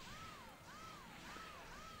the hit.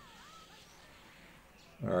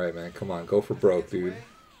 All right, man, come on, go for broke, Gets dude. away.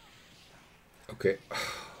 Okay.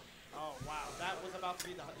 Oh wow, that was about to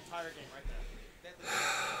be the entire game right there. Then the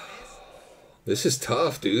miss. This is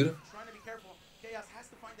tough, dude. Trying to be careful. Chaos has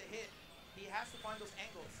to find the hit. He has to find those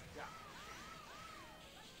angles. Yeah.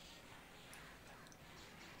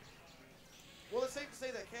 to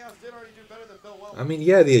say that Khaos did already do better than Bill Wong. I mean,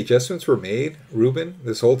 yeah, the adjustments were made, Ruben,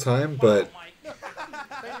 this whole time, but Thank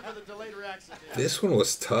you for the delayed reaction. Dude. this one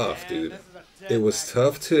was tough, dude. This is a dead It was match.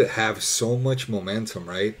 tough to have so much momentum,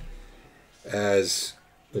 right? As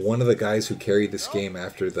one of the guys who carried this game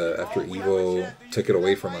after Evo took it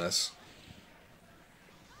away from us.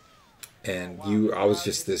 And I was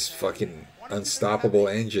just this fucking unstoppable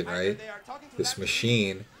engine, right? This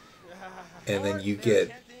machine. And then you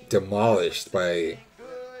get demolished by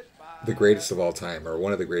the greatest of all time, or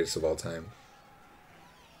one of the greatest of all time.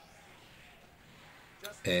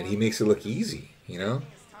 And he makes it look easy, you know?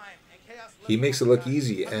 He makes it look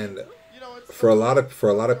easy, and for a lot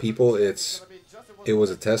of people, it was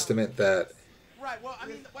a testament that,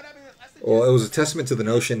 well, it was a testament to the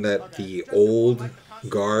notion that the old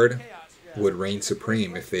guard would reign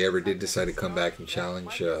supreme if they ever did decide to come back and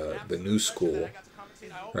challenge the new school,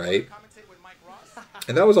 right?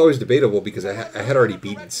 And that was always debatable because I had already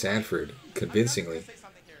beaten Sanford convincingly.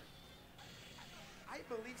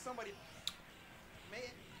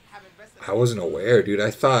 I wasn't aware, dude.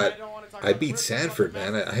 I thought I beat Sanford,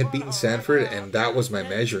 man. I had beaten Sanford, and that was my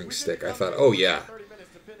measuring stick. I thought, oh yeah,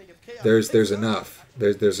 there's enough.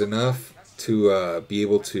 There's enough to be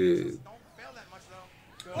able to.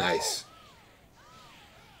 Nice.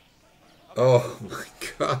 Oh my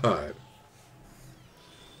god.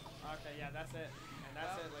 Okay, yeah, that's it. And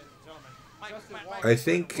that's it, ladies and gentlemen. I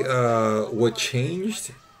think what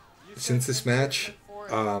changed since this match,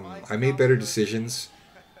 I made better decisions.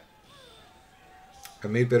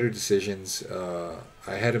 I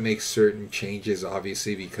had to make certain changes,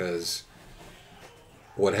 obviously, because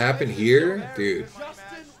what happened here, dude,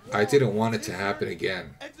 I didn't want it to happen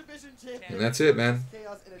again. And that's it, man.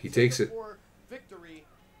 He takes it. Victory.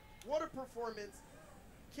 What a performance.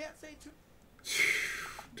 Can't say too.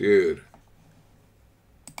 Dude.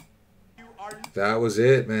 That was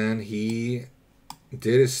it, man. He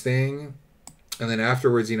did his thing. And then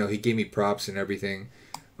afterwards, he gave me props and everything.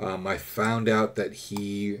 I found out that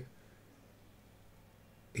he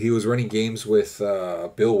was running games with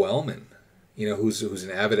Bill Wellman, who's an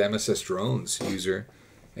avid MSS drones user,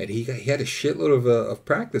 and he had a shitload of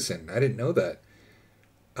practice in. I didn't know that.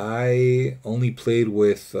 I only played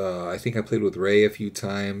with I think I played with Ray a few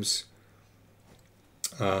times.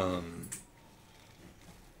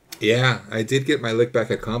 Yeah, I did get my lick back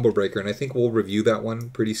at Combo Breaker, and I think we'll review that one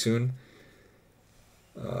pretty soon.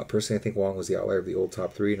 Personally, I think Wong was the outlier of the old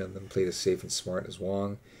top three, and then played as safe and smart as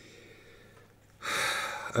Wong.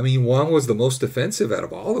 I mean, Wong was the most defensive out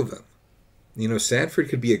of all of them. Sanford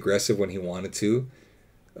could be aggressive when he wanted to.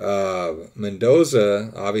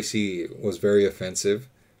 Mendoza, obviously, was very offensive.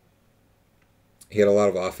 He had a lot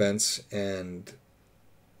of offense, and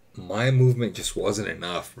my movement just wasn't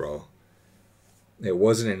enough, bro. It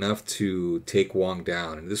wasn't enough to take Wong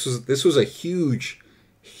down. And this was a huge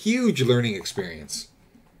learning experience.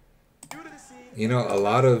 A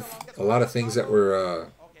lot of things that were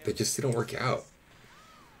that just didn't work out.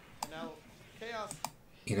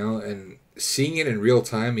 And seeing it in real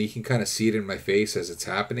time, you can kind of see it in my face as it's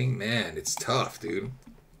happening. Man, it's tough, dude.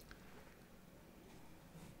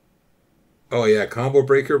 Oh yeah, Combo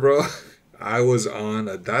Breaker, bro. I was on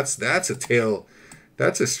that's a tale.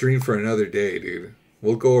 That's a stream for another day, dude.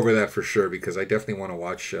 We'll go over that for sure, because I definitely want to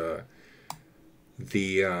watch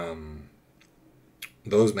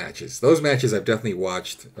those matches. Those matches I've definitely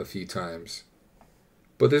watched a few times.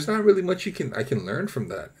 But there's not really much I can learn from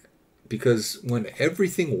that. Because when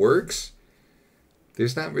everything works,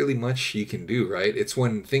 there's not really much you can do, right? It's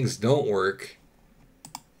when things don't work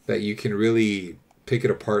that you can really pick it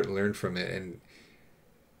apart and learn from it. And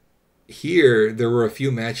here, there were a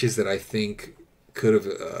few matches that I think could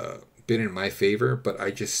have been in my favor, but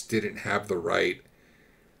I just didn't have the right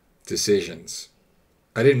decisions.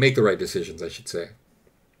 I didn't make the right decisions, I should say.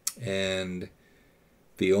 And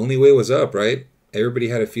the only way was up, right? Everybody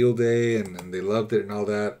had a field day, and they loved it and all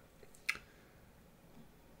that.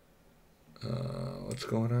 What's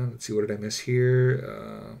going on? Let's see, what did I miss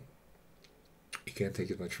here? You can't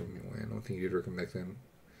take as much from me. I don't think you did recommend them.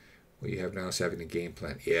 What you have now is having a game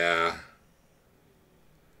plan. Yeah.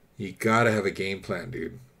 You gotta have a game plan,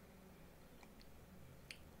 dude.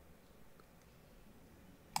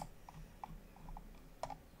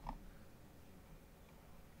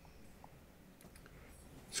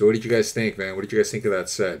 So what did you guys think, man? What did you guys think of that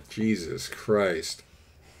set? Jesus Christ.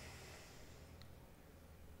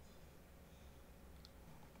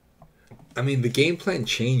 I mean, the game plan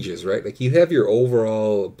changes, right? Like, you have your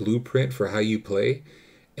overall blueprint for how you play,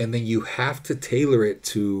 and then you have to tailor it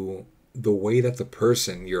to the way that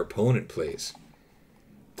your opponent plays.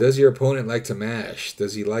 Does your opponent like to mash?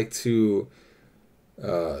 Does he like to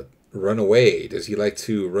run away? Does he like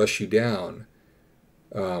to rush you down?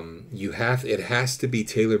 It has to be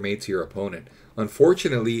tailor made to your opponent.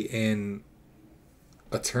 Unfortunately, in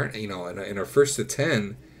a turn, in a first to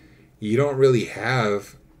 10, you don't really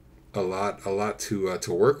have a lot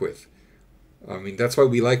to work with. I mean, that's why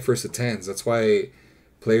we like first to 10s. That's why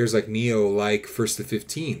players like Neo like first to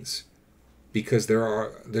 15s, because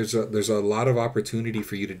there's a lot of opportunity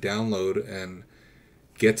for you to download and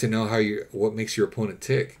get to know what makes your opponent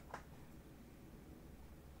tick.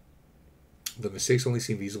 The mistakes only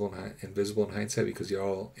seem invisible in hindsight because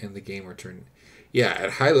y'all in the game are turned. Yeah,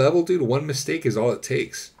 at high level, dude, one mistake is all it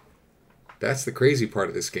takes. That's the crazy part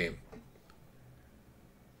of this game.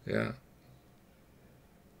 Yeah.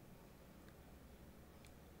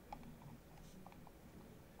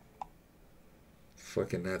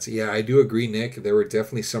 Fucking nuts. Yeah, I do agree, Nick. There were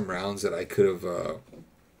definitely some rounds that I could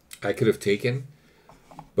have taken,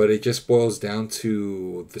 but it just boils down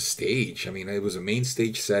to the stage. I mean, it was a main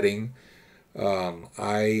stage setting.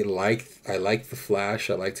 I like the flash.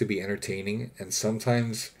 I like to be entertaining, and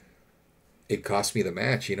sometimes it cost me the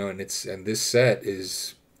match, and this set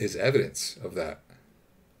is evidence of that.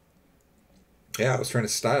 Yeah, I was trying to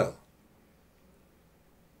style.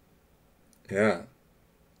 Yeah.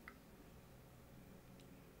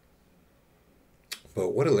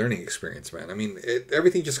 But what a learning experience, man. I mean,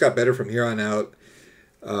 everything just got better from here on out.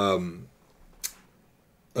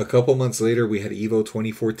 A couple months later, we had Evo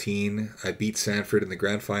 2014. I beat Sanford in the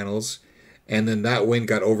grand finals. And then that win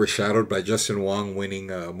got overshadowed by Justin Wong winning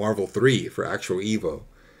Marvel 3 for actual Evo.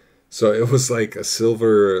 So it was like a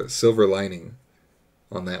silver lining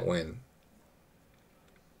on that win.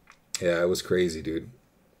 Yeah, it was crazy, dude.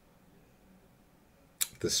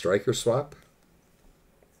 The striker swap?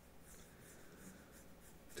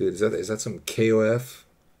 Dude, is that some KOF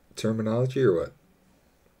terminology or what?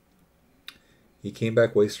 He came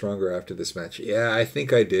back way stronger after this match. Yeah, I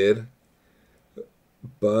think I did.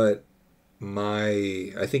 But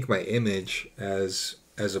I think my image as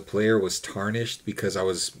a player was tarnished because I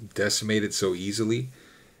was decimated so easily,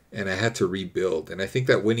 and I had to rebuild. And I think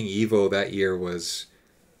that winning Evo that year was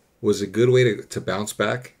a good way to bounce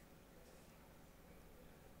back.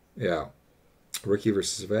 Yeah. Rookie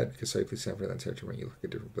versus vet. Because I play Sanford that entire tournament, you look like a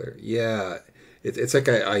different player. Yeah. It's like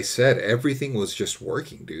I said, everything was just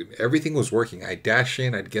working, dude. Everything was working. I'd dash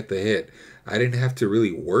in, I'd get the hit. I didn't have to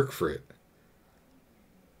really work for it.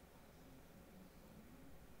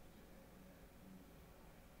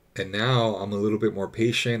 And now I'm a little bit more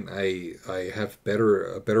patient. I have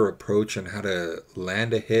a better approach on how to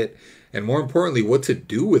land a hit, and more importantly, what to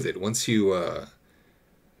do with it once you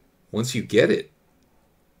get it.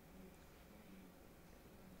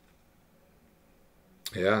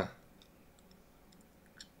 Yeah.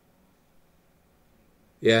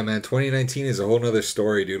 Yeah, man, 2019 is a whole nother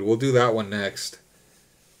story, dude. We'll do that one next.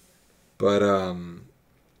 But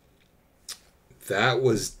that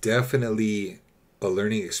was definitely a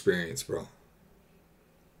learning experience, bro.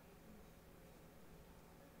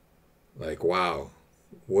 Like, wow.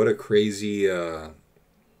 What a crazy turn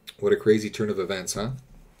of events, huh?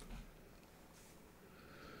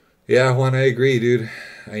 Yeah, Juan, I agree, dude.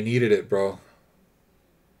 I needed it, bro.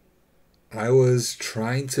 I was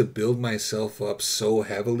trying to build myself up so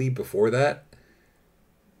heavily before that.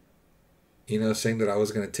 Saying that I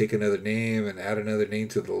was going to take another name and add another name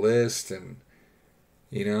to the list. And,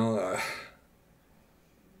 you know, uh,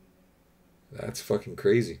 that's fucking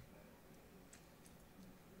crazy.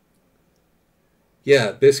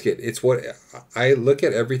 Yeah, Biscuit. It's what I look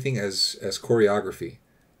at everything as choreography.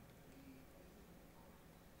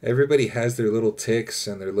 Everybody has their little ticks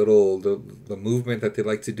and their the movement that they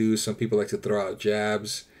like to do. Some people like to throw out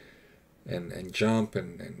jabs and jump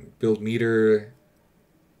and build meter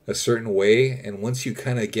a certain way. And once you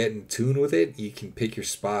kind of get in tune with it, you can pick your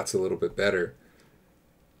spots a little bit better.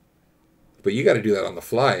 But you got to do that on the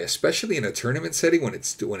fly, especially in a tournament setting when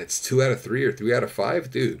it's 2 out of 3 or 3 out of 5,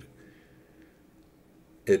 dude.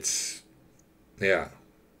 It's yeah.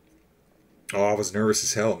 Oh, I was nervous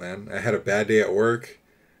as hell, man. I had a bad day at work.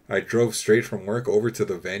 I drove straight from work over to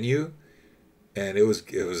the venue, and it was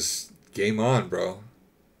game on, bro.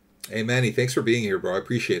 Hey, Manny, thanks for being here, bro. I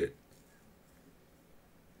appreciate it.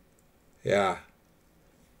 Yeah,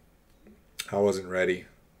 I wasn't ready.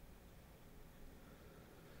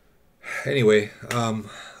 Anyway,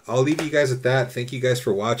 I'll leave you guys at that. Thank you guys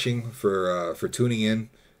for watching, for tuning in.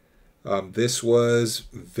 This was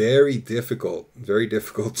very difficult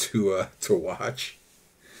to watch.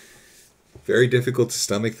 Very difficult to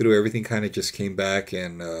stomach through. Everything kind of just came back,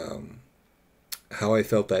 and how I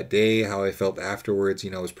felt that day, how I felt afterwards,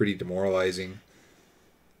 was pretty demoralizing.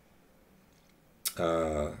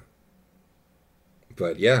 But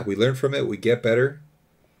yeah, we learn from it. We get better,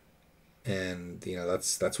 and you know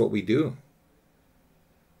that's what we do.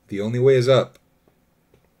 The only way is up.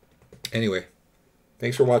 Anyway,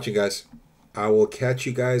 thanks for watching, guys. I will catch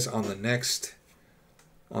you guys on the next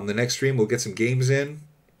stream. We'll get some games in,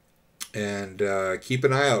 and keep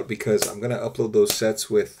an eye out because I'm gonna upload those sets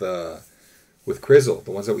with Crizzle,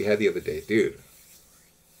 the ones that we had the other day, dude.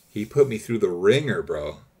 He put me through the ringer,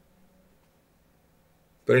 bro.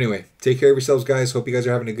 But anyway, take care of yourselves, guys. Hope you guys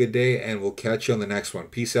are having a good day, and we'll catch you on the next one.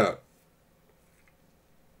 Peace out.